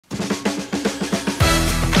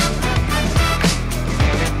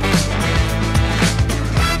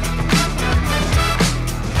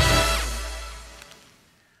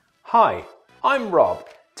Hi, I'm Rob,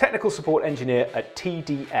 Technical Support Engineer at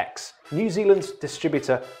TDX, New Zealand's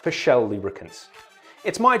distributor for Shell lubricants.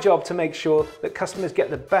 It's my job to make sure that customers get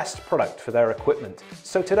the best product for their equipment.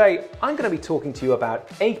 So today, I'm going to be talking to you about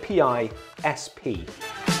API SP.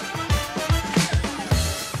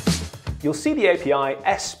 You'll see the API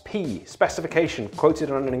SP specification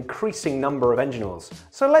quoted on an increasing number of engine oils.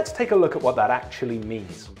 So let's take a look at what that actually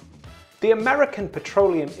means. The American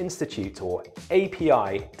Petroleum Institute, or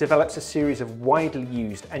API, develops a series of widely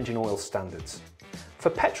used engine oil standards.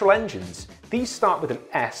 For petrol engines, these start with an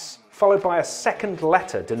S, followed by a second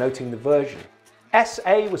letter denoting the version.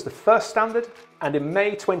 SA was the first standard, and in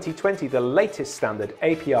May 2020, the latest standard,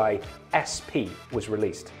 API SP, was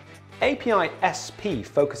released. API SP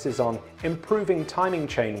focuses on improving timing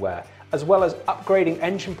chain wear, as well as upgrading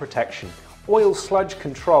engine protection, oil sludge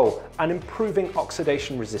control, and improving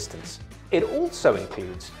oxidation resistance. It also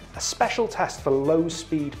includes a special test for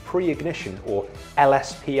low-speed pre-ignition, or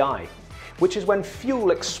LSPI, which is when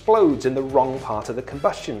fuel explodes in the wrong part of the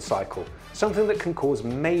combustion cycle, something that can cause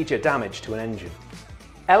major damage to an engine.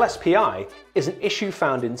 LSPI is an issue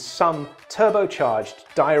found in some turbocharged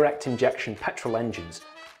direct injection petrol engines,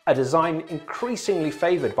 a design increasingly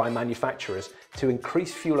favoured by manufacturers to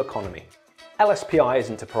increase fuel economy. LSPI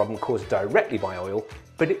isn't a problem caused directly by oil,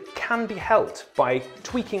 but it can be helped by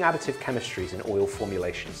tweaking additive chemistries in oil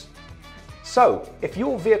formulations. So, if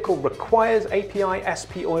your vehicle requires API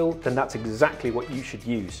SP oil, then that's exactly what you should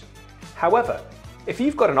use. However, if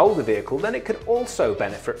you've got an older vehicle, then it could also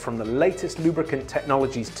benefit from the latest lubricant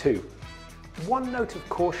technologies too. One note of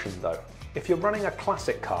caution though, if you're running a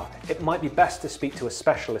classic car, it might be best to speak to a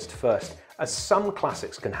specialist first, as some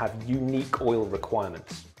classics can have unique oil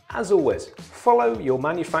requirements. As always, follow your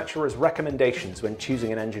manufacturer's recommendations when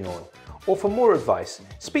choosing an engine oil. Or for more advice,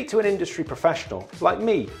 speak to an industry professional like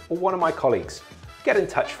me or one of my colleagues. Get in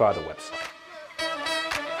touch via the website.